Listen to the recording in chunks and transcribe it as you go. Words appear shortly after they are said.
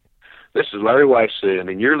This is Larry Weishuhn,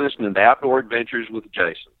 and you're listening to Outdoor Adventures with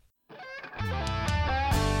Jason.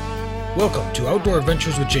 Welcome to Outdoor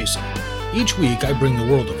Adventures with Jason. Each week, I bring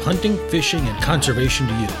the world of hunting, fishing, and conservation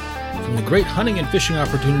to you. From the great hunting and fishing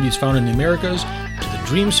opportunities found in the Americas to the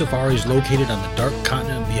dream safaris located on the dark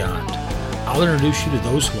continent and beyond. I'll introduce you to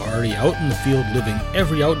those who are already out in the field living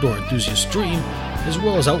every outdoor enthusiast's dream, as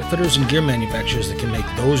well as outfitters and gear manufacturers that can make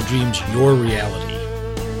those dreams your reality.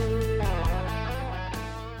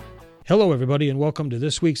 Hello, everybody, and welcome to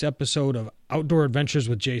this week's episode of Outdoor Adventures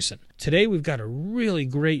with Jason. Today, we've got a really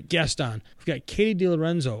great guest on. We've got Katie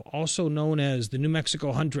DiLorenzo, also known as the New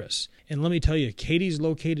Mexico Huntress. And let me tell you, Katie's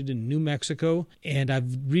located in New Mexico, and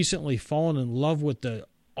I've recently fallen in love with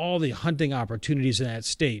all the hunting opportunities in that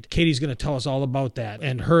state. Katie's going to tell us all about that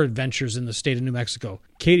and her adventures in the state of New Mexico.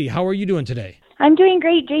 Katie, how are you doing today? I'm doing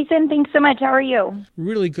great, Jason. Thanks so much. How are you?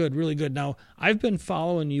 Really good, really good. Now, I've been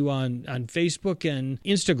following you on Facebook and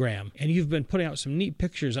Instagram, and you've been putting out some neat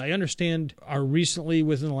pictures. I understand are recently,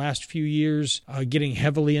 within the last few years, getting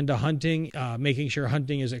heavily into hunting, making sure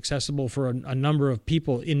hunting is accessible for a number of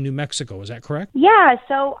people in New Mexico. Is that correct? Yeah,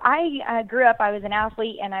 so I grew up, I was an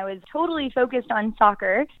athlete, and I was totally focused on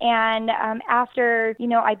soccer. And after,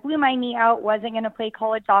 I blew my knee out, wasn't going to play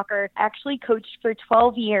college soccer, actually coached for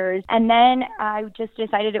 12 years. And then I just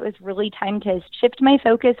decided it was really time to shift my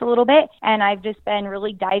focus a little bit. And I've just been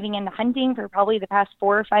really diving into hunting for probably the past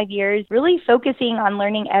 4 or 5 years, really focusing on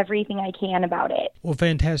learning everything I can about it. Well,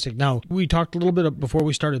 fantastic. Now, we talked a little bit before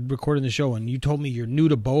we started recording the show, and you told me you're new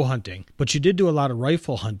to bow hunting, but you did do a lot of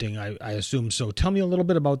rifle hunting, I assume. So tell me a little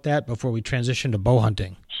bit about that before we transition to bow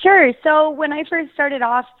hunting. Sure. So when I first started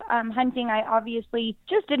off hunting, I obviously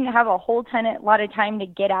just didn't have a lot of time to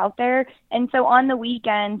get out there. And so on the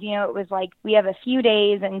weekends, it was like we have a few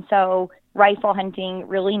days. And so rifle hunting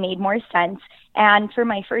really made more sense. And for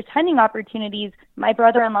my first hunting opportunities, my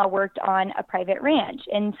brother-in-law worked on a private ranch.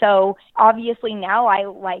 And so obviously now I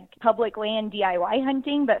like public land DIY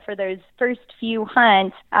hunting, but for those first few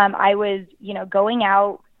hunts, I was, going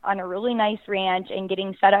out on a really nice ranch and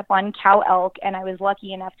getting set up on cow elk, and I was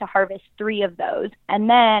lucky enough to harvest 3 of those. And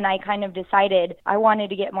then I kind of decided I wanted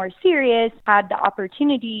to get more serious, had the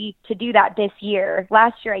opportunity to do that this year.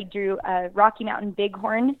 Last year I drew a Rocky Mountain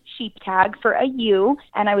Bighorn sheep tag for a ewe,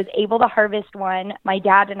 and I was able to harvest one. My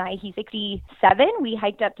dad and I, he's 67, we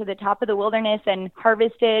hiked up to the top of the wilderness and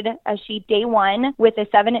harvested a sheep day 1 with a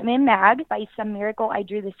 7mm mag. By some miracle, I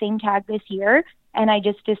drew the same tag this year. And I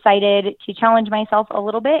just decided to challenge myself a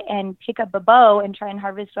little bit and pick up a bow and try and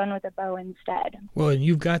harvest one with a bow instead. Well, and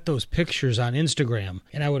you've got those pictures on Instagram,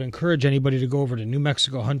 and I would encourage anybody to go over to New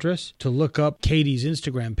Mexico Huntress to look up Katie's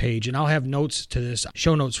Instagram page, and I'll have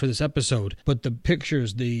show notes for this episode. But the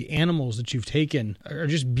pictures, the animals that you've taken are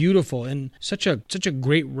just beautiful and such a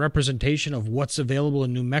great representation of what's available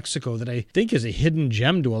in New Mexico that I think is a hidden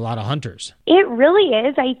gem to a lot of hunters. It really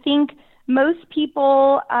is. I think most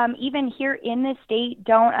people, even here in the state,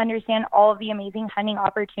 don't understand all of the amazing hunting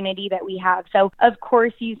opportunity that we have. So, of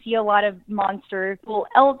course, you see a lot of monster bull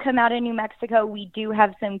elk come out of New Mexico. We do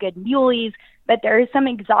have some good muleys, but there are some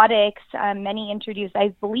exotics, many introduced, I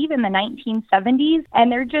believe, in the 1970s, and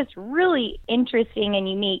they're just really interesting and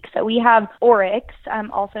unique. So we have oryx,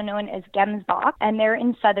 also known as gemsbok, and they're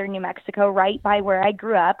in southern New Mexico, right by where I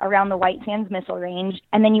grew up, around the White Sands Missile Range.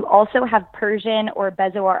 And then you also have Persian or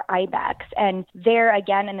bezoar ibex, and they're,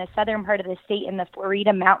 again, in the southern part of the state in the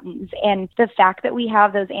Florida mountains. And the fact that we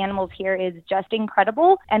have those animals here is just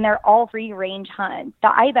incredible, and they're all free-range hunts.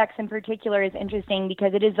 The ibex in particular is interesting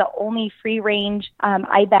because it is the only free-range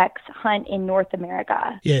ibex hunt in North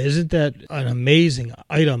America. Yeah, isn't that an amazing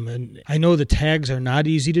item? And I know the tags are not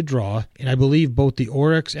easy to draw, and I believe both the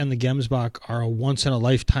oryx and the gemsbok are a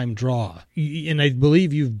once-in-a-lifetime draw. And I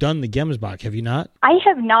believe you've done the gemsbok, have you not? I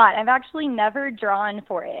have not. I've actually never drawn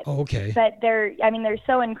for it. Oh, okay. But they're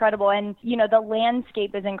so incredible. And, the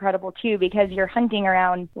landscape is incredible, too, because you're hunting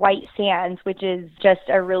around White Sands, which is just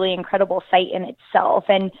a really incredible sight in itself.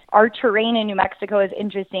 And our terrain in New Mexico is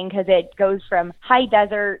interesting because it goes from high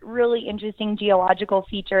desert, really interesting geological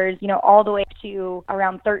features, all the way to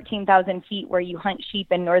around 13,000 feet where you hunt sheep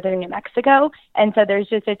in northern New Mexico. And so there's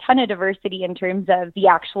just a ton of diversity in terms of the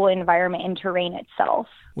actual environment and terrain itself.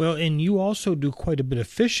 Well, and you also do quite a bit of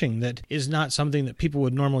fishing that is not something that people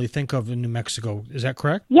would normally think of in New Mexico. Is that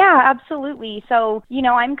correct? Yeah, absolutely. So,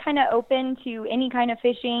 I'm kind of open to any kind of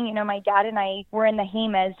fishing. My dad and I were in the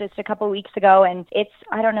Jemez just a couple weeks ago, and it's,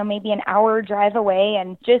 maybe an hour drive away,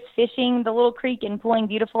 and just fishing the little creek and pulling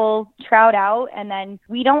beautiful trout out. And then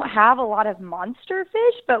we don't have a lot of monster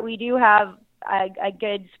fish, but we do have a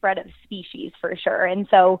good spread of species for sure. And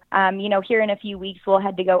so, here in a few weeks, we'll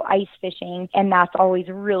head to go ice fishing, and that's always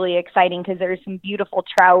really exciting because there's some beautiful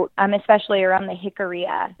trout, especially around the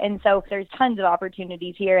Jicarilla. And so there's tons of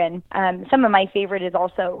opportunities here. And some of my favorite is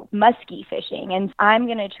also muskie fishing. And I'm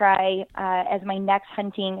going to try as my next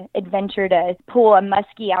hunting adventure to pull a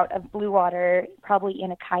muskie out of blue water, probably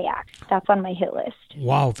in a kayak. That's on my hit list.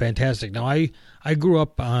 Wow, fantastic. Now, I grew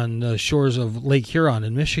up on the shores of Lake Huron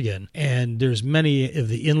in Michigan, and there's many of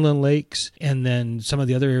the inland lakes and then some of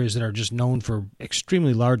the other areas that are just known for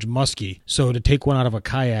extremely large muskie. So to take one out of a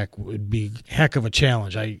kayak would be a heck of a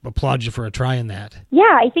challenge. I applaud you for trying that.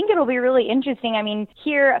 Yeah, I think it'll be really interesting. I mean,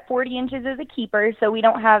 here 40 inches is a keeper, so we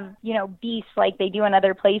don't have, beasts like they do in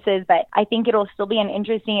other places, but I think it'll still be an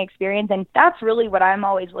interesting experience. And that's really what I'm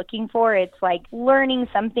always looking for. It's like learning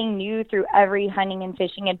something new through every hunting and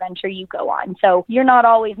fishing adventure you go on. So you're not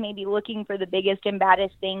always maybe looking for the biggest and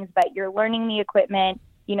baddest things, but you're learning the equipment,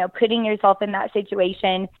 putting yourself in that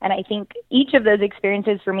situation. And I think each of those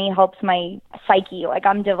experiences for me helps my psyche. Like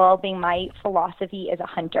I'm developing my philosophy as a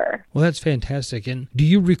hunter. Well, that's fantastic. And do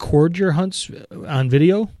you record your hunts on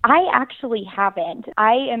video? I actually haven't.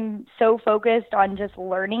 I am so focused on just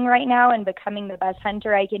learning right now and becoming the best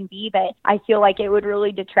hunter I can be that I feel like it would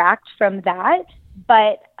really detract from that.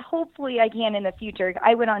 But hopefully I can in the future.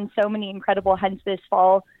 I went on so many incredible hunts this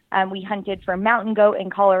fall. We hunted for mountain goat in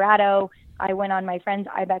Colorado. I went on my friend's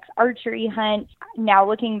ibex archery hunt. Now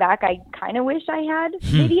looking back, I kind of wish I had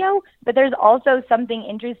video, but there's also something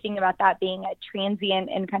interesting about that being a transient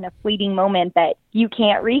and kind of fleeting moment that you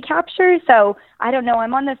can't recapture. So I don't know.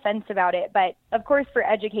 I'm on the fence about it. But of course, for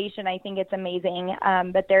education, I think it's amazing.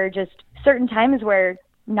 But there are just certain times where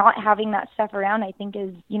not having that stuff around, I think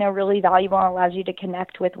is, really valuable and allows you to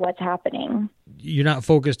connect with what's happening. You're not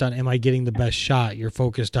focused on, am I getting the best shot? You're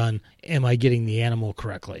focused on, am I getting the animal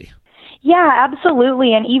correctly? Yeah,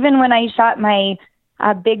 absolutely. And even when I shot my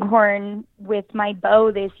bighorn with my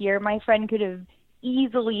bow this year, my friend could have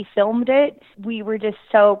easily filmed it. We were just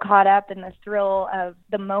so caught up in the thrill of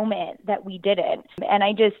the moment that we did it. And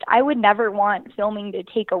I would never want filming to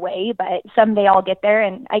take away, but someday I'll get there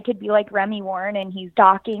and I could be like Remy Warren and he's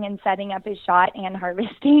docking and setting up his shot and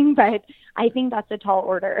harvesting, but I think that's a tall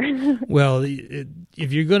order. Well,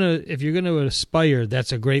 if you're gonna aspire,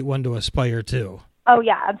 that's a great one to aspire to. Oh,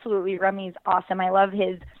 yeah, absolutely. Remy's awesome. I love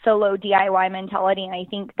his solo DIY mentality, and I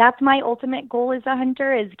think that's my ultimate goal as a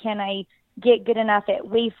hunter is can I get good enough at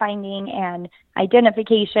wayfinding and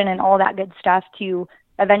identification and all that good stuff to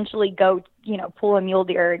eventually go, pull a mule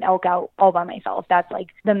deer and elk out all by myself. That's like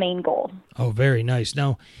the main goal. Oh, very nice.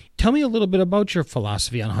 Now, tell me a little bit about your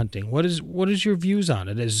philosophy on hunting. What is your views on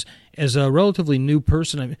it? As a relatively new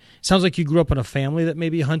person, it sounds like you grew up in a family that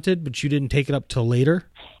maybe hunted, but you didn't take it up till later.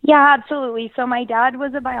 Yeah, absolutely. So my dad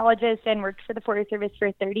was a biologist and worked for the Forest Service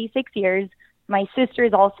for 36 years. My sister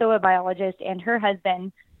is also a biologist, and her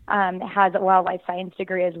husband has a wildlife science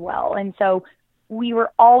degree as well. And so we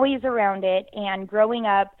were always around it. And growing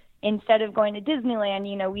up, instead of going to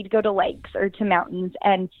Disneyland, we'd go to lakes or to mountains.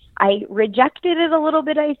 And I rejected it a little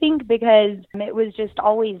bit, I think, because it was just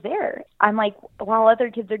always there. I'm like, while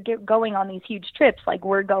other kids are going on these huge trips, like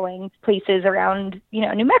we're going places around,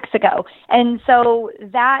 New Mexico. And so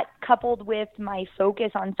that coupled with my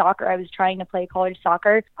focus on soccer, I was trying to play college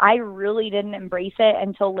soccer. I really didn't embrace it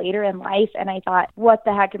until later in life. And I thought, what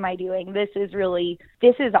the heck am I doing? This is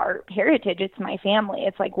our heritage. It's my family.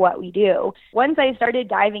 It's like what we do. Once I started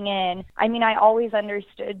diving in, I always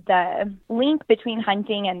understood the link between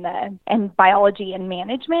hunting and biology and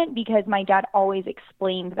management because my dad always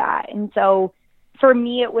explained that. And so for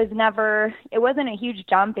me, it wasn't a huge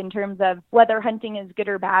jump in terms of whether hunting is good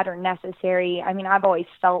or bad or necessary. I've always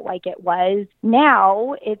felt like it was.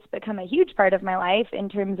 Now it's become a huge part of my life in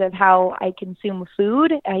terms of how I consume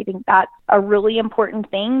food. I think that's a really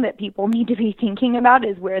important thing that people need to be thinking about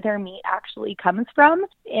is where their meat actually comes from.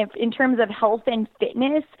 In terms of health and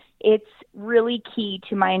fitness, it's really key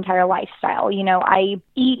to my entire lifestyle. I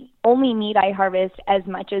eat only meat I harvest as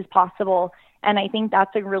much as possible. And I think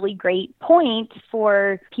that's a really great point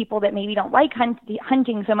for people that maybe don't like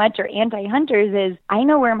hunting so much or anti-hunters is I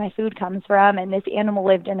know where my food comes from and this animal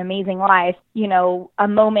lived an amazing life, a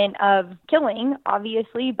moment of killing,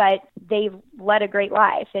 obviously, but they've led a great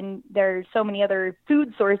life. And there's so many other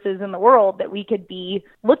food sources in the world that we could be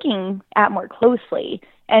looking at more closely.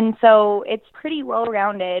 And so it's pretty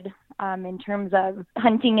well-rounded. in terms of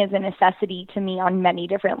hunting is a necessity to me on many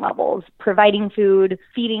different levels. Providing food,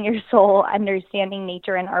 feeding your soul, understanding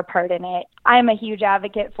nature and our part in it. I'm a huge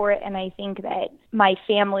advocate for it, and I think that my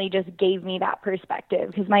family just gave me that perspective,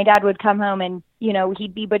 because my dad would come home and,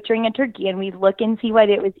 he'd be butchering a turkey and we'd look and see what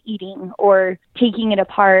it was eating or taking it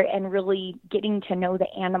apart and really getting to know the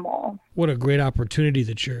animal. What a great opportunity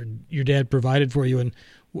that your dad provided for you. And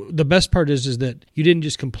the best part is that you didn't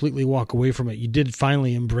just completely walk away from it. You did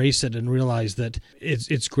finally embrace it and realize that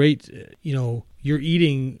it's great. You're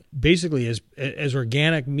eating basically as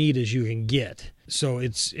organic meat as you can get. So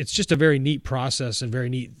it's just a very neat process and very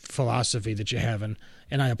neat philosophy that you have, and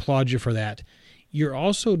I applaud you for that. You're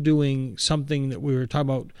also doing something that we were talking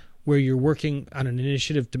about, where you're working on an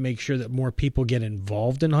initiative to make sure that more people get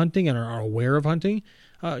involved in hunting and are aware of hunting.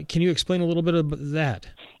 Can you explain a little bit about that?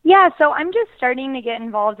 Yeah, so I'm just starting to get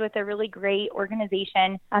involved with a really great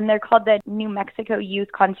organization. They're called the New Mexico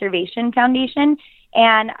Youth Conservation Foundation.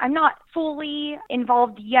 And I'm not fully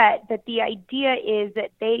involved yet, but the idea is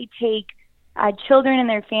that they take children and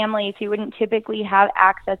their families who wouldn't typically have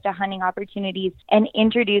access to hunting opportunities and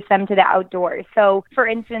introduce them to the outdoors. So, for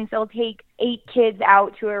instance, they'll take 8 kids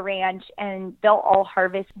out to a ranch and they'll all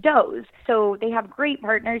harvest does. So they have great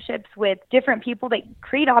partnerships with different people that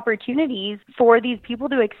create opportunities for these people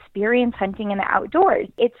to experience hunting in the outdoors.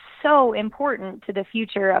 It's so important to the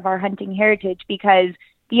future of our hunting heritage, because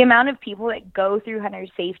the amount of people that go through hunter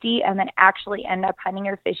safety and then actually end up hunting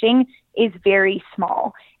or fishing is very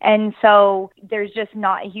small. And so there's just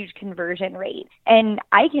not a huge conversion rate. And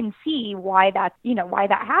I can see why that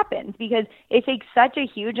happens, because it takes such a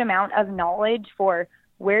huge amount of knowledge for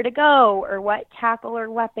where to go or what tackle or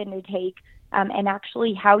weapon to take, and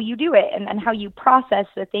actually how you do it and how you process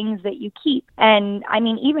the things that you keep. And I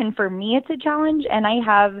mean, even for me, it's a challenge, and I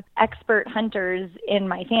have expert hunters in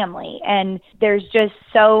my family, and there's just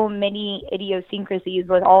so many idiosyncrasies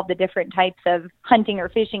with all the different types of hunting or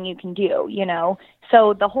fishing you can do,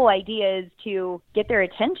 So the whole idea is to get their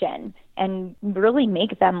attention and really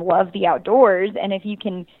make them love the outdoors. And if you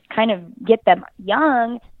can kind of get them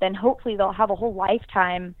young, then hopefully they'll have a whole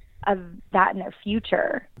lifetime of that in their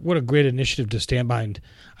future. What a great initiative to stand behind.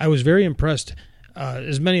 I was very impressed.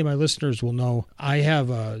 As many of my listeners will know, I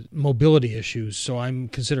have mobility issues, so I'm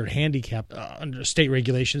considered handicapped under state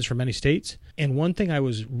regulations for many states. And one thing I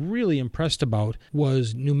was really impressed about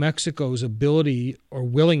was New Mexico's ability or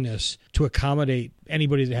willingness to accommodate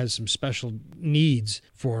anybody that has some special needs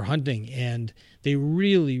for hunting. And they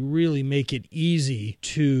really, really make it easy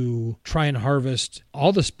to try and harvest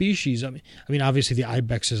all the species. I mean, obviously the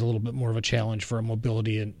ibex is a little bit more of a challenge for a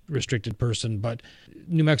mobility and restricted person, but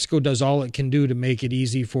New Mexico does all it can do to make it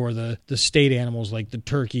easy for the state animals like the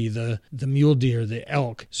turkey, the mule deer, the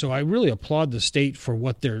elk. So I really applaud the state for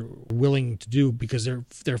what they're willing to do, because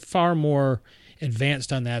they're far more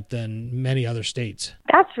advanced on that than many other states.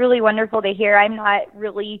 That's really wonderful to hear. I'm not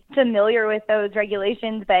really familiar with those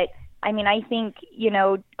regulations, but I mean, I think,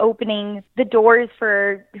 opening the doors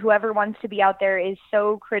for whoever wants to be out there is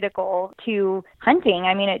so critical to hunting.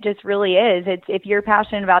 I mean, it just really is. It's, if you're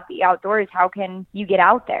passionate about the outdoors, how can you get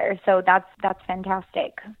out there? So that's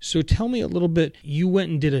fantastic. So tell me a little bit, you went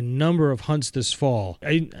and did a number of hunts this fall.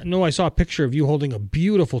 I know I saw a picture of you holding a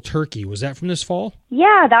beautiful turkey. Was that from this fall?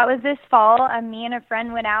 Yeah, that was this fall. Me and a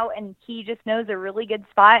friend went out, and he just knows a really good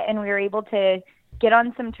spot, and we were able to get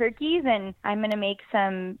on some turkeys, and I'm going to make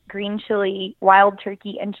some green chili wild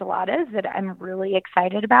turkey enchiladas that I'm really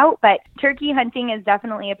excited about. But turkey hunting is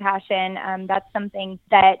definitely a passion. That's something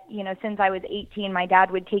that, since I was 18, my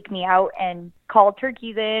dad would take me out and call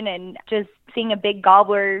turkeys in, and just seeing a big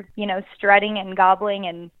gobbler, strutting and gobbling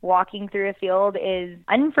and walking through a field is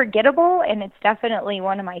unforgettable, and it's definitely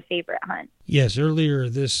one of my favorite hunts. Yes, earlier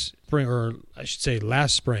this spring, or I should say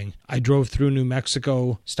last spring, I drove through New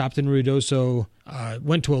Mexico, stopped in Ruidoso,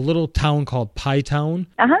 went to a little town called Pie Town.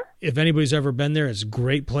 If anybody's ever been there, it's a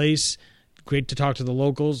great place, great to talk to the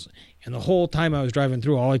locals. And the whole time I was driving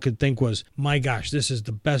through, all I could think was, my gosh, this is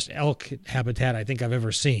the best elk habitat I think I've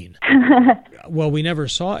ever seen. Well, we never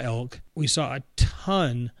saw elk. We saw a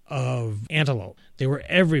ton of antelope. They were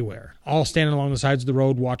everywhere, all standing along the sides of the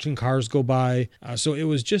road, watching cars go by. So it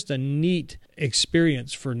was just a neat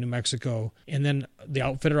experience for New Mexico. And then the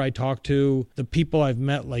outfitter I talked to, the people I've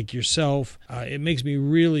met like yourself, it makes me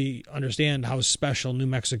really understand how special New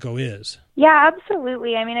Mexico is. Yeah,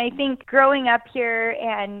 absolutely. I mean, I think growing up here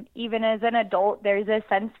and even as an adult, there's a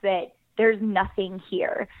sense that there's nothing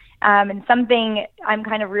here. And something I'm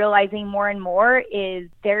kind of realizing more and more is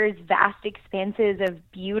there's vast expanses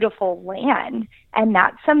of beautiful land. And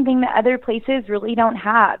that's something that other places really don't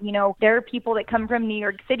have. You know, there are people that come from New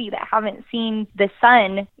York City that haven't seen the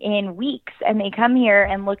sun in weeks, and they come here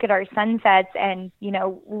and look at our sunsets and, you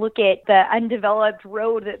know, look at the undeveloped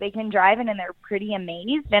road that they can drive in, and they're pretty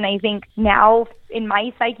amazed. And I think now, in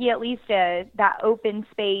my psyche at least, that open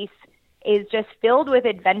space is just filled with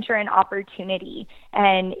adventure and opportunity.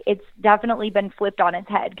 And it's definitely been flipped on its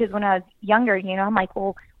head, because when I was younger, you know, I'm like,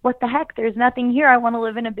 well, what the heck? There's nothing here. I want to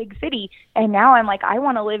live in a big city. And now I'm like, I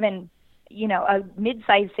want to live in, you know, a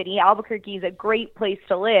mid-sized city. Albuquerque is a great place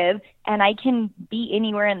to live, and I can be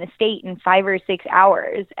anywhere in the state in 5 or 6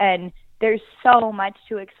 hours. And there's so much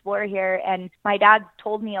to explore here. And my dad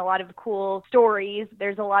told me a lot of cool stories.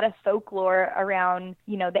 There's a lot of folklore around,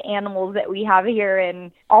 you know, the animals that we have here,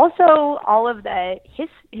 and also all of the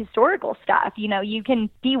historical stuff. You know, you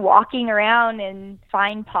can be walking around and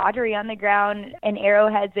find pottery on the ground and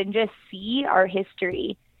arrowheads and just see our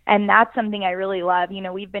history. And that's something I really love. You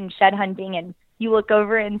know, we've been shed hunting, and you look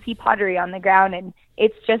over and see pottery on the ground, and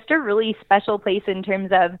it's just a really special place in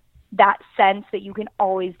terms of that sense that you can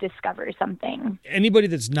always discover something. Anybody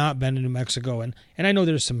that's not been to New Mexico, and I know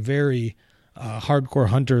there's some very hardcore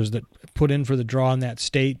hunters that put in for the draw in that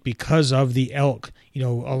state because of the elk. You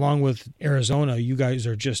know, along with Arizona, you guys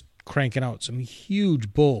are just cranking out some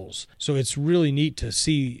huge bulls. So it's really neat to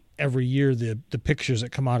see every year the pictures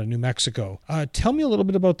that come out of New Mexico. Tell me a little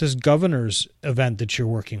bit about this governor's event that you're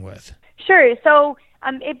working with. Sure. So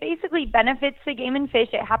it basically benefits the Game and Fish.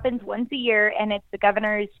 It happens once a year, and it's the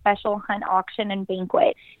governor's special hunt auction and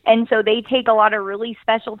banquet. And so they take a lot of really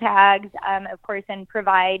special tags, of course, and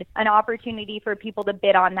provide an opportunity for people to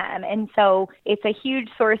bid on them. And so it's a huge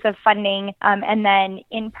source of funding. And then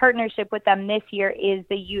in partnership with them this year is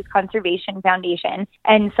the Youth Conservation Foundation.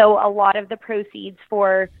 And so a lot of the proceeds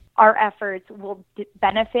for our efforts will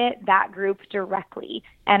benefit that group directly.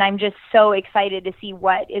 And I'm just so excited to see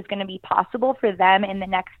what is going to be possible for them in the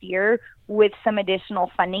next year with some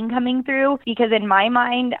additional funding coming through. Because in my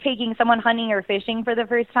mind, taking someone hunting or fishing for the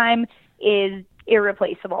first time is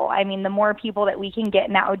irreplaceable. I mean, the more people that we can get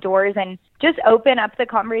in the outdoors and just open up the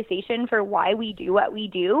conversation for why we do what we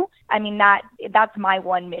do. I mean, that's my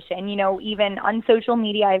one mission. You know, even on social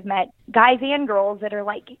media, I've met guys and girls that are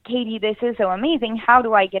like, Katie, this is so amazing. How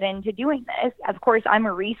do I get into doing this? Of course, I'm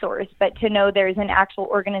a resource, but to know there's an actual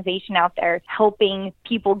organization out there helping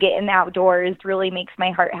people get in the outdoors really makes my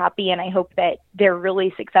heart happy. And I hope that they're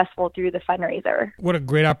really successful through the fundraiser. What a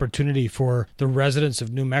great opportunity for the residents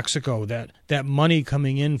of New Mexico, that money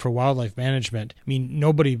coming in for wildlife management. I mean,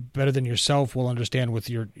 nobody better than yourself will understand, with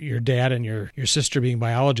your dad and your sister being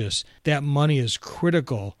biologists, that money is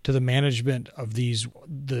critical to the management of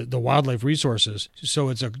the wildlife resources. So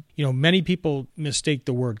it's many people mistake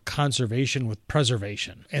the word conservation with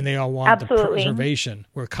preservation, and they all want Absolutely. The preservation,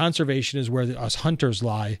 where conservation is where us hunters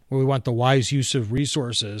lie, where we want the wise use of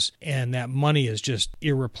resources, and that money is just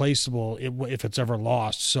irreplaceable if it's ever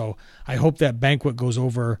lost. So I hope that banquet goes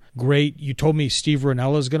over great. You told me Steve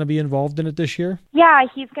Rinella is going to be involved in it this year? Yeah,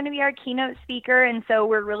 he's going to be our keynote speaker, and so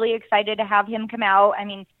we're really excited to have him come out. I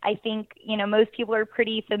mean, I think, most people are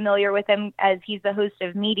pretty familiar with him as he's the host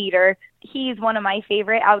of Meat Eater. He's one of my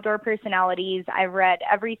favorite outdoor personalities. I've read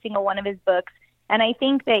every single one of his books, and I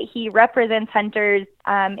think that he represents hunters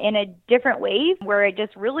in a different way, where it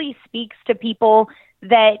just really speaks to people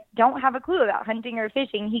that don't have a clue about hunting or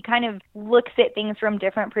fishing. He kind of looks at things from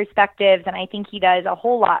different perspectives, and I think he does a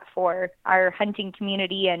whole lot for our hunting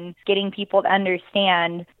community and getting people to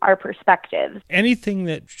understand our perspectives. Anything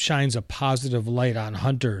that shines a positive light on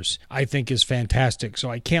hunters, I think, is fantastic. So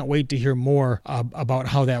I can't wait to hear more about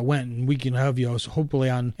how that went, and we can have you hopefully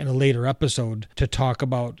on in a later episode to talk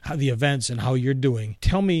about how the events and how you're doing.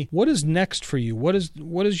 Tell me, what is next for you? What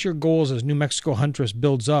is your goals as New Mexico Huntress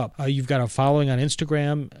builds up? You've got a following on Instagram.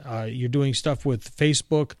 You're doing stuff with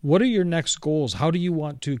Facebook. What are your next goals? How do you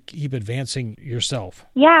want to keep advancing yourself?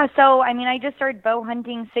 Yeah, so I just started bow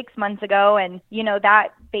hunting 6 months ago, and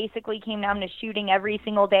that basically came down to shooting every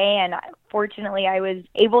single day. And fortunately, I was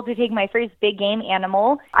able to take my first big game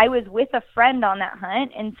animal. I was with a friend on that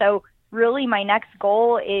hunt, and so really my next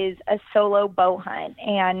goal is a solo bow hunt,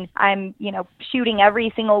 and I'm, shooting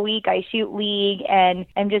every single week. I shoot league, and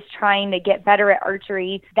I'm just trying to get better at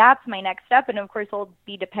archery. That's my next step, and of course I'll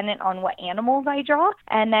be dependent on what animals I draw.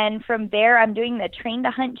 And then from there, I'm doing the Train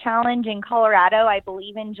to Hunt Challenge in Colorado, I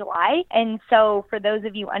believe in July. And so for those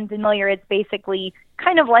of you unfamiliar, it's basically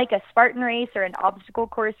kind of like a Spartan race or an obstacle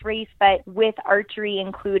course race, but with archery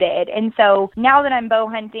included. And so now that I'm bow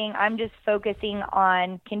hunting, I'm just focusing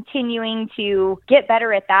on continuing to get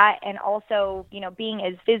better at that and also, being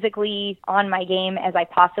as physically on my game as I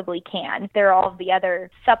possibly can. There are all of the other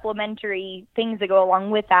supplementary things that go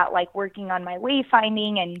along with that, like working on my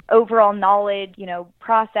wayfinding and overall knowledge,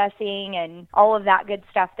 processing and all of that good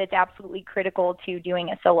stuff that's absolutely critical to doing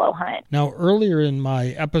a solo hunt. Now, earlier in my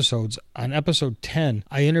episodes, on episode 10,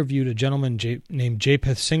 I interviewed a gentleman named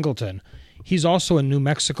Japheth Singleton. He's also in New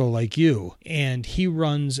Mexico like you, and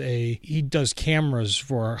he does cameras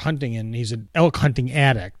for hunting, and he's an elk hunting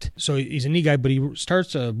addict. So he's a neat guy, but he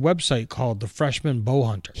starts a website called The Freshman Bow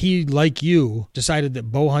Hunter. He, like you, decided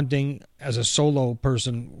that bow hunting as a solo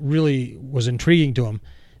person really was intriguing to him.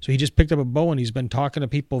 So he just picked up a bow and he's been talking to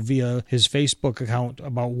people via his Facebook account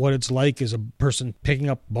about what it's like as a person picking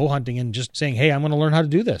up bow hunting and just saying, hey, I'm going to learn how to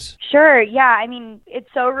do this. Sure. Yeah. I mean, it's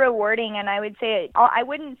so rewarding. And I would say, I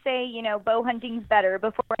wouldn't say, bow hunting's better.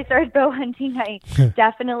 Before I started bow hunting, I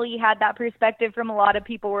definitely had that perspective from a lot of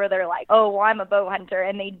people where they're like, oh, well, I'm a bow hunter.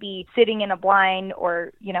 And they'd be sitting in a blind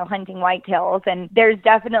or, hunting whitetails. And there's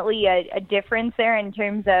definitely a difference there in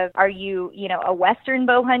terms of, are you, a Western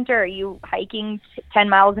bow hunter? Are you hiking 10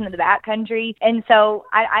 miles into the backcountry? And so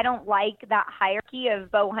I don't like that hierarchy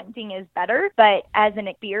of bow hunting is better, but as an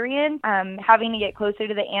experience, having to get closer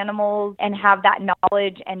to the animals and have that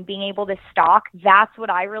knowledge and being able to stalk, that's what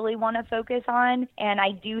I really want to focus on. And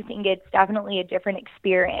I do think it's definitely a different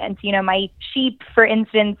experience. My sheep, for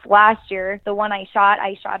instance, last year, the one I shot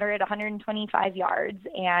her at 125 yards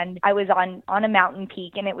and I was on a mountain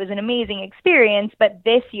peak and it was an amazing experience. But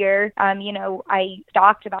this year, I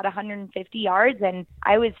stalked about 150 yards and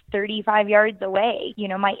I was 35 yards away.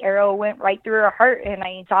 My arrow went right through her heart and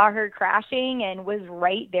I saw her crashing and was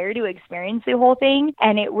right there to experience the whole thing.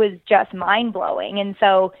 And it was just mind blowing. And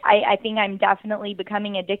so I think I'm definitely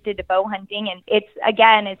becoming addicted to bow hunting. And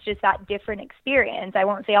it's just that different experience. I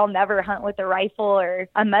won't say I'll never hunt with a rifle or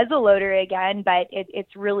a muzzleloader again, but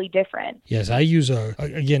it's really different. Yes, I use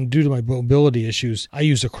again, due to my mobility issues, I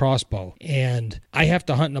use a crossbow and I have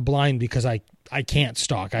to hunt in a blind because I can't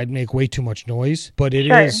stalk. I'd make way too much noise, but it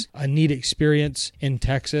is a neat experience. In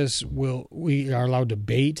Texas, we are allowed to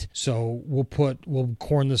bait, so we'll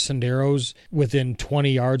corn the senderos within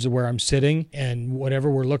 20 yards of where I'm sitting, and whatever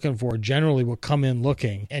we're looking for generally will come in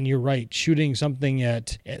looking. And you're right, shooting something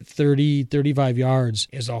at 30, 35 yards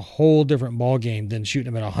is a whole different ball game than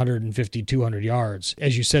shooting them at 150, 200 yards.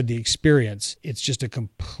 As you said, the experience, it's just a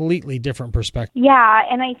completely different perspective. Yeah,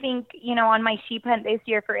 and I think, on my sheep hunt this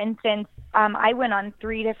year, for instance, I went on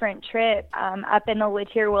 3 different trips up in the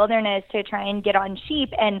Latier Wilderness to try and get on sheep,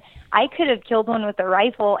 and I could have killed one with a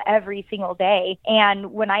rifle every single day.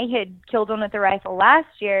 And when I had killed one with a rifle last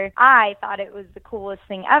year, I thought it was the coolest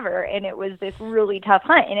thing ever, and it was this really tough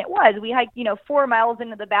hunt, and it was. We hiked, 4 miles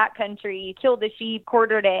into the backcountry, killed a sheep,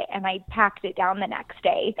 quartered it, and I packed it down the next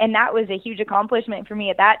day. And that was a huge accomplishment for me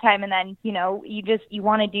at that time. And then, you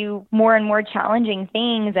want to do more and more challenging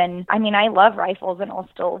things. And I mean, I love rifles and I'll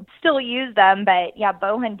still use them, but yeah,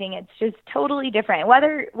 bow hunting, it's just totally different,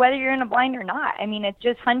 whether you're in a blind or not. I mean, it's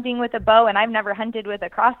just hunting with a bow, and I've never hunted with a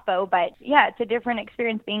crossbow, but yeah, it's a different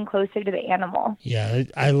experience being closer to the animal. Yeah,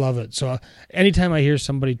 I love it. So anytime I hear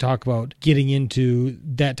somebody talk about getting into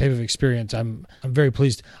that type of experience, I'm very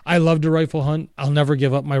pleased. I love to rifle hunt. I'll never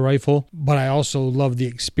give up my rifle, but I also love the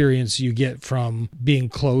experience you get from being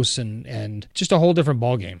close and just a whole different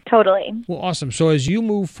ballgame. Totally. Well, awesome. So as you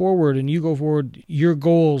move forward and you go forward, your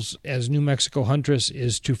goals as New Mexico Huntress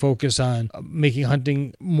is to focus on making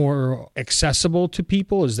hunting more accessible to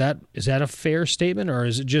people. Is that a fair statement, or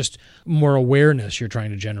is it just more awareness you're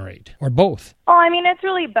trying to generate, or both? Well, I mean, it's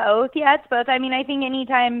really both. Yeah, it's both. I mean, I think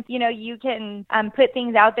anytime, you can put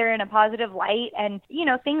things out there in a positive light, and,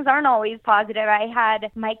 things aren't always positive. I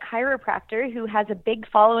had my chiropractor, who has a big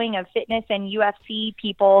following of fitness and UFC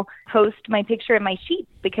people, post my picture of my sheep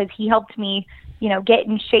because he helped me get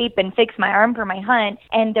in shape and fix my arm for my hunt.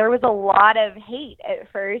 And there was a lot of hate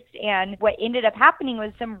at first. And what ended up happening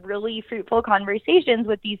was some really fruitful conversations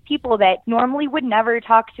with these people that normally would never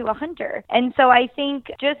talk to a hunter. And so I think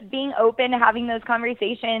just being open to having those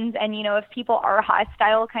conversations and, if people are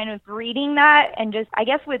hostile, kind of reading that and just, I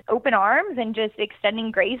guess, with open arms and just extending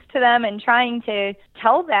grace to them and trying to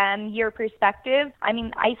tell them your perspective. I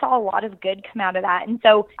mean, I saw a lot of good come out of that. And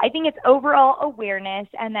so I think it's overall awareness.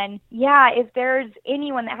 And then, yeah, if there there's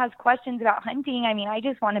anyone that has questions about hunting, I mean, I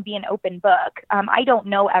just want to be an open book. I don't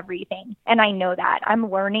know everything, and I know that. I'm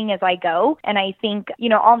learning as I go, and I think,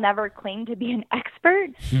 I'll never claim to be an expert,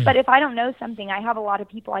 but if I don't know something, I have a lot of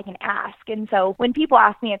people I can ask. And so when people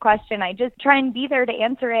ask me a question, I just try and be there to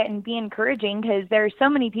answer it and be encouraging, because there are so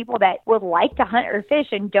many people that would like to hunt or fish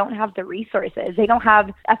and don't have the resources. They don't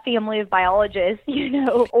have a family of biologists,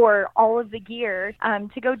 or all of the gear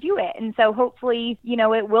to go do it. And so hopefully,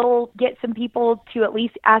 it will get some people to at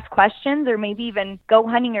least ask questions, or maybe even go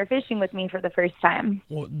hunting or fishing with me for the first time.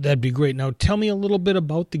 Well, that'd be great. Now, tell me a little bit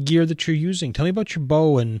about the gear that you're using. Tell me about your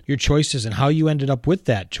bow and your choices and how you ended up with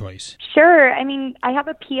that choice. Sure. I mean, I have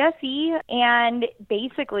a PSE, and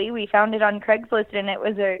basically we found it on Craigslist, and it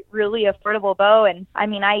was a really affordable bow. And I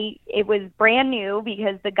mean, it was brand new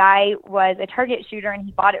because the guy was a target shooter and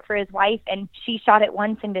he bought it for his wife, and she shot it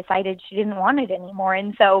once and decided she didn't want it anymore.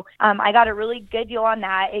 And so I got a really good deal on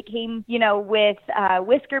that. It came, with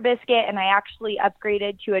Whisker Biscuit, and I actually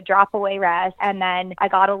upgraded to a drop away rest, and then I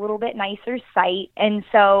got a little bit nicer sight. And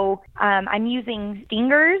so I'm using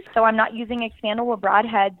stingers, so I'm not using expandable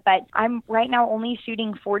broadheads, but I'm right now only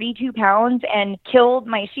shooting 42 pounds and killed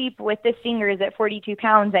my sheep with the stingers at 42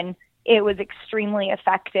 pounds, and it was extremely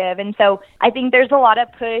effective. And so I think there's a lot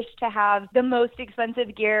of push to have the most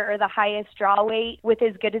expensive gear or the highest draw weight with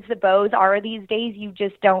as good as the bows are these days. You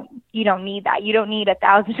don't need that. You don't need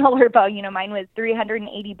 $1,000 bow. Mine was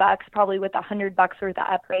 $380, probably with $100 worth of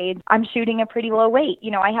upgrades. I'm shooting a pretty low weight.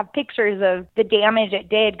 I have pictures of the damage it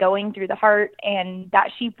did going through the heart, and that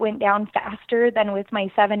sheep went down faster than with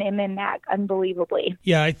my 7mm mag, unbelievably.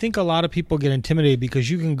 Yeah, I think a lot of people get intimidated because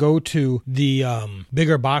you can go to the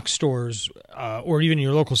bigger box stores or even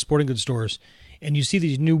your local sporting goods stores, and you see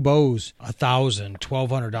these new bows, $1,000,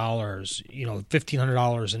 $1,200,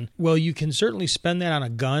 $1,500, and well, you can certainly spend that on a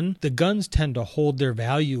gun. The guns tend to hold their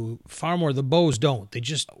value far more. The bows don't. They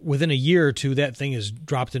just, within a year or two, that thing is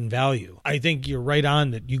dropped in value. I think you're right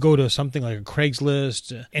on that. You go to something like a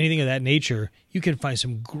Craigslist, anything of that nature, you can find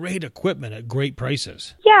some great equipment at great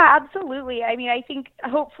prices. Yeah, absolutely. I mean, I think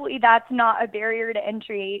hopefully that's not a barrier to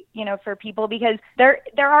entry, for people, because there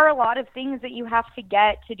are a lot of things that you have to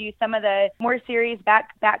get to do some of the more serious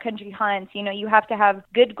backcountry hunts. You have to have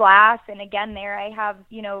good glass, and again, there I have,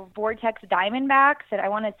 Vortex Diamondbacks that I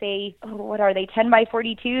want to say, what are they, 10 by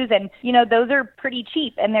 42s, and those are pretty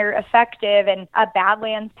cheap and they're effective, and a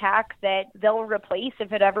Badlands pack that they'll replace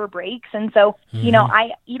if it ever breaks. And so, you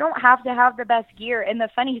don't have to have the best gear. And the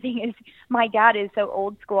funny thing is, my dad is so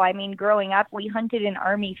old school. I mean, growing up, we hunted in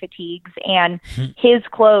army fatigues and his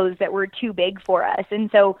clothes that were too big for us. And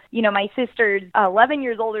so, my sister's 11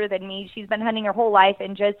 years older than me. She's been hunting her whole life.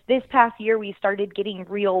 And just this past year, we started getting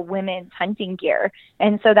real women's hunting gear.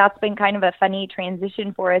 And so that's been kind of a funny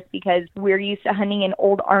transition for us, because we're used to hunting in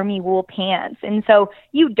old army wool pants. And so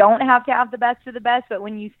you don't have to have the best of the best, but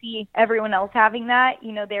when you see everyone else having that,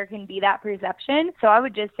 there can be that perception. So I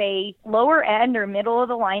would just say lower end or middle of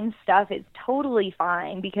the line stuff is totally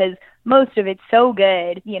fine, because most of it's so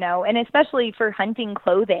good, and especially for hunting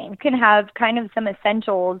clothing, you can have kind of some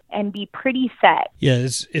essentials and be pretty set. Yeah,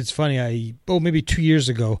 it's funny. Maybe 2 years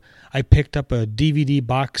ago, I picked up a DVD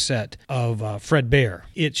box set of Fred Bear.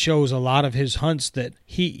 It shows a lot of his hunts that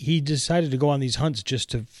he decided to go on these hunts just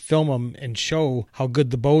to film them and show how good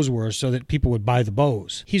the bows were so that people would buy the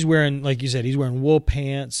bows. He's wearing, like you said, he's wearing wool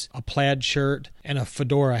pants, a plaid shirt, and a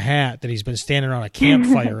fedora hat that he's been standing around a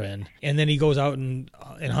campfire in. And then he goes out and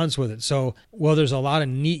hunts with it. So, well, there's a lot of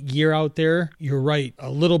neat gear out there. You're right. A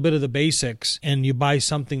little bit of the basics, and you buy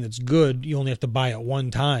something that's good. You only have to buy it one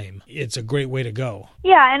time. It's a great way to go.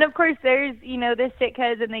 Yeah, and of course there's, the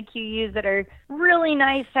Sitkas and the QUs that are really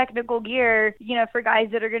nice technical gear, for guys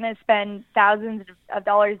that are going to spend thousands of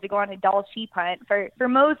dollars to go on a dull sheep hunt. For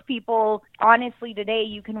most people, honestly, today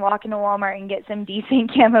you can walk into Walmart and get some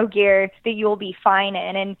decent camo gear that you'll be fine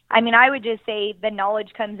in. And I mean, I would just say the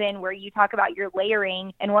knowledge comes in where you talk about your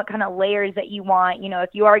layering and what kind of layers that you want. If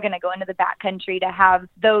you are going to go into the backcountry, to have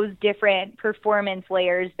those different performance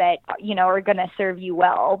layers that, are going to serve you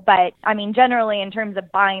well. But I mean, generally in terms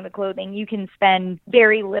of buying the clothing, you can spend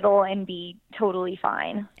very little and be totally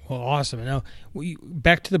fine. Well, awesome. Now,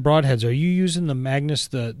 back to the broadheads. Are you using the Magnus,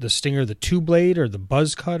 the Stinger, the 2-blade, or the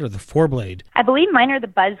Buzz Cut, or the 4-blade? I believe mine are the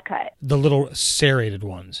Buzz Cut. The little serrated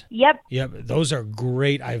ones. Yep. Those are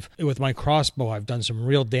great. With my crossbow, I've done some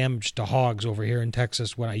real damage to hogs over here in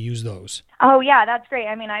Texas when I use those. Oh, yeah, that's great.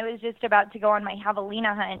 I mean, I was just about to go on my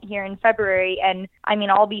javelina hunt here in February, and I mean,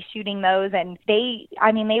 I'll be shooting those, and they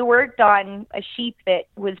worked on a sheep that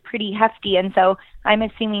was pretty hefty, and so I'm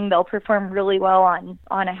assuming they'll perform really well on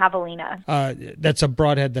a javelina. That's a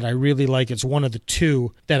broadhead that I really like. It's one of the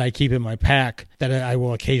two that I keep in my pack that I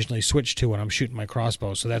will occasionally switch to when I'm shooting my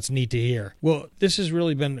crossbow. So that's neat to hear. Well, this has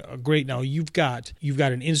really been great. Now you've got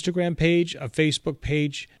an Instagram page, a Facebook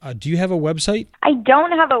page. Do you have a website? I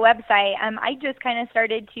don't have a website. I just kind of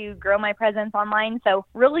started to grow my presence online. So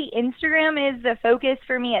really Instagram is the focus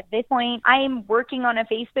for me at this point. I am working on a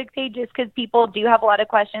Facebook page just because people do have a lot of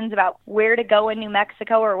questions about where to go in New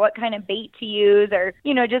Mexico or what kind of bait to use or,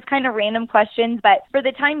 just kind of random questions. But for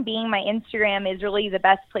the time being, my Instagram is really the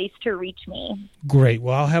best place to reach me. Great.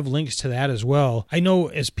 Well, I'll have links to that as well. I know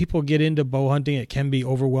as people get into bow hunting, it can be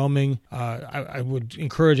overwhelming. I would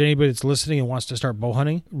encourage anybody that's listening and wants to start bow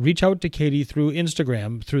hunting, reach out to Katie through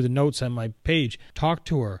Instagram, through the notes on my page. Talk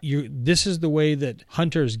to her. This is the way that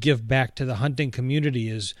hunters give back to the hunting community,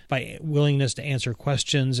 is by willingness to answer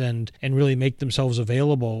questions and really make themselves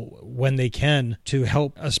available when they can to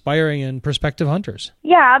help aspiring and prospective hunters.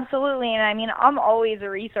 Yeah, absolutely. And I mean, I'm always a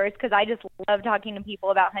resource because I just love talking to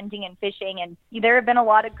people about hunting and fishing. And there have been a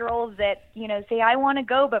lot of girls that, say, I want to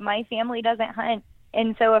go, but my family doesn't hunt.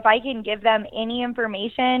 And so if I can give them any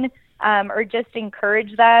information or just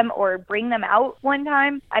encourage them or bring them out one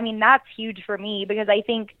time, I mean, that's huge for me because I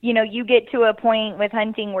think, you get to a point with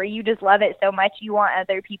hunting where you just love it so much you want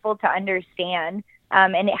other people to understand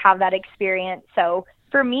and have that experience. So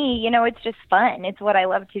for me, it's just fun. It's what I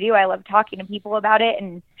love to do. I love talking to people about it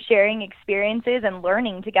and sharing experiences and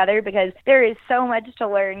learning together because there is so much to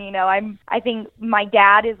learn. I think my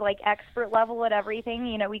dad is like expert level at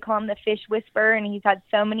everything. We call him the fish whisperer, and he's had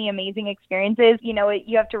so many amazing experiences.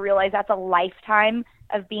 You have to realize that's a lifetime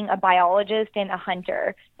of being a biologist and a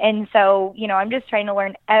hunter. And so, I'm just trying to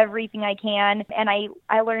learn everything I can. And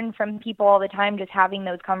I learn from people all the time just having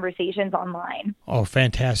those conversations online. Oh,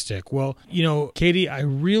 fantastic. Well, Katie, I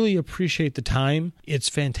really appreciate the time. It's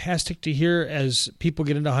fantastic to hear as people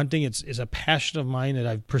get into hunting. It's a passion of mine that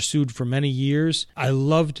I've pursued for many years. I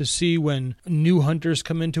love to see when new hunters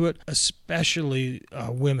come into it, especially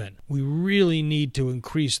women. We really need to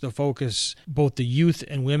increase the focus, both the youth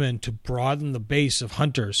and women, to broaden the base of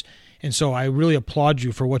hunters. And so I really applaud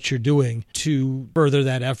you for what you're doing to further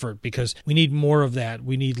that effort because we need more of that.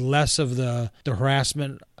 We need less of the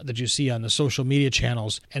harassment that you see on the social media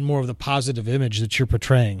channels and more of the positive image that you're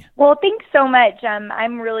portraying. Well, thanks so much.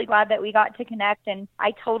 I'm really glad that we got to connect, and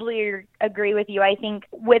I totally agree with you. I think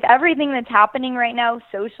with everything that's happening right now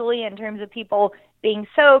socially in terms of people being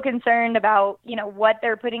so concerned about, what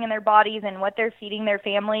they're putting in their bodies and what they're feeding their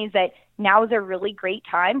families, that now is a really great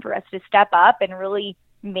time for us to step up and really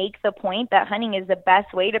make the point that hunting is the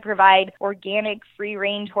best way to provide organic,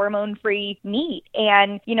 free-range, hormone-free meat.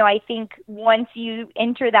 And, I think once you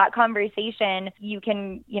enter that conversation, you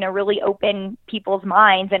can, really open people's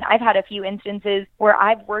minds. And I've had a few instances where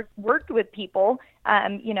I've worked with people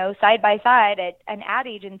side by side at an ad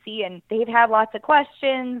agency, and they've had lots of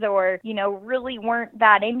questions or, really weren't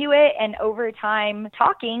that into it. And over time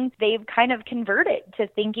talking, they've kind of converted to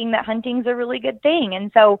thinking that hunting's a really good thing.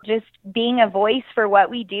 And so just being a voice for what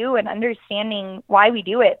we do and understanding why we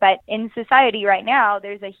do it. But in society right now,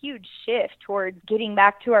 there's a huge shift towards getting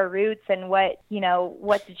back to our roots and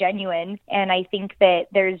what's genuine. And I think that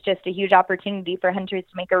there's just a huge opportunity for hunters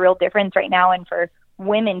to make a real difference right now and for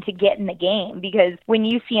women to get in the game, because when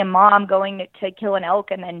you see a mom going to kill an elk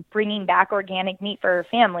and then bringing back organic meat for her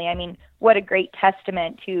family, I mean, what a great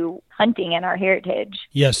testament to hunting and our heritage.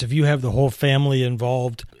 Yes, if you have the whole family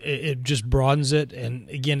involved, it just broadens it. And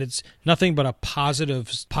again, it's nothing but a positive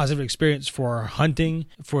experience for hunting,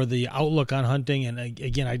 for the outlook on hunting. And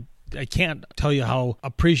again, I can't tell you how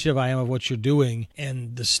appreciative I am of what you're doing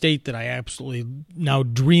and the state that I absolutely now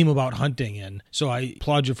dream about hunting in. So I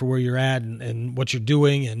applaud you for where you're at and what you're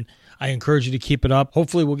doing, and I encourage you to keep it up.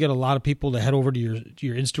 Hopefully we'll get a lot of people to head over to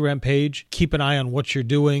your Instagram page. Keep an eye on what you're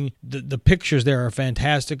doing. The pictures there are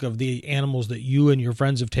fantastic of the animals that you and your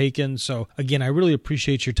friends have taken. So again, I really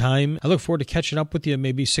appreciate your time. I look forward to catching up with you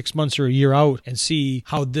maybe 6 months or a year out and see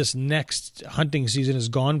how this next hunting season has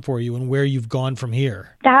gone for you and where you've gone from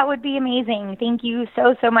here. That would be amazing. Thank you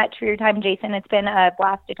so much for your time, Jason. It's been a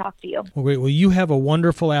blast to talk to you. Well, great. Well, you have a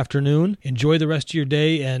wonderful afternoon. Enjoy the rest of your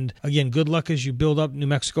day. And again, good luck as you build up New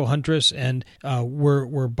Mexico Huntress. And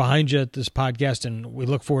we're behind you at this podcast, and we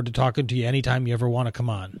look forward to talking to you anytime you ever want to come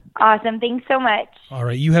on. Awesome. Thanks so much. All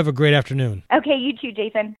right. You have a great afternoon. Okay. You too,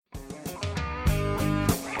 Jason.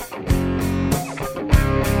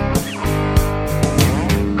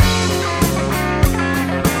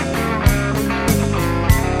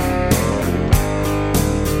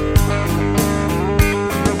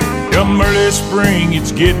 Come early spring,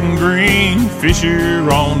 it's getting green. Fish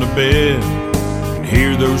are on the bed, and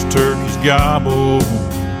hear those turkeys gobble.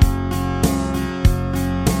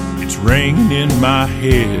 It's ringing in my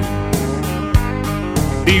head.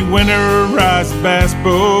 The winterized bass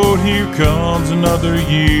boat, here comes another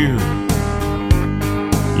year.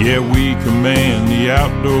 Yeah, we command the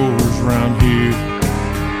outdoors round here.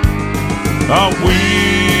 Oh, we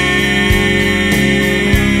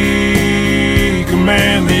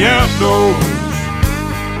command the outdoors.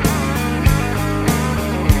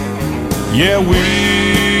 Yeah, we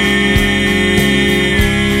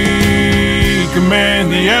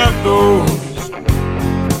command the outdoors.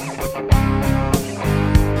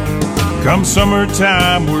 Come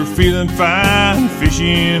summertime, we're feeling fine,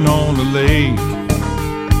 fishing on the lake,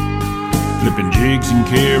 flipping jigs in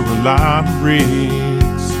Carolina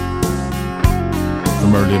rigs,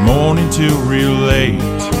 from early morning till real late.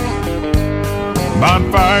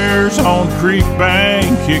 Bonfires on the creek bank,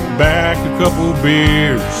 kick back a couple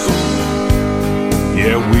beers.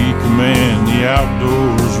 Yeah, we command the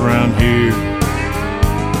outdoors around here.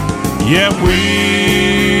 Yeah, we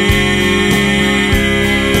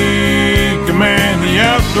command the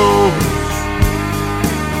outdoors.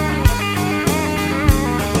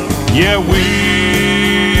 Yeah, we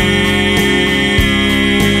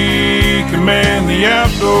command the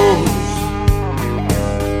outdoors.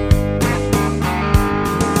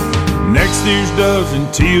 Next year's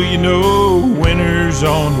doesn't till you know winter's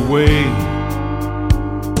on the way.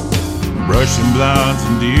 Brushing blinds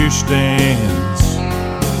and deer stands,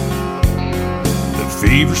 the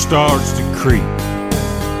fever starts to creep.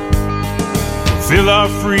 Fill our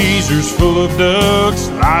freezers full of ducks,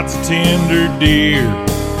 lots of tender deer.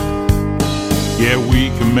 Yeah,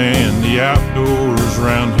 we command the outdoors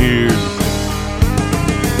around here.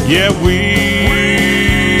 Yeah, we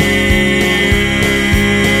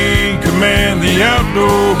command the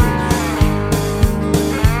outdoors.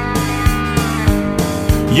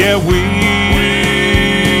 Yeah, we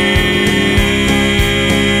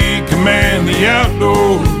command the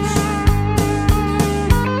outdoors.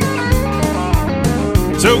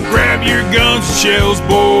 So grab your guns and shells,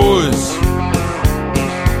 boys.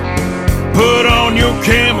 Put on your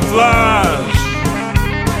camouflage,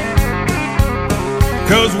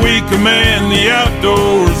 'cause we command the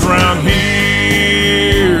outdoors round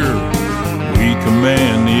here. We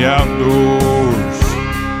command the outdoors.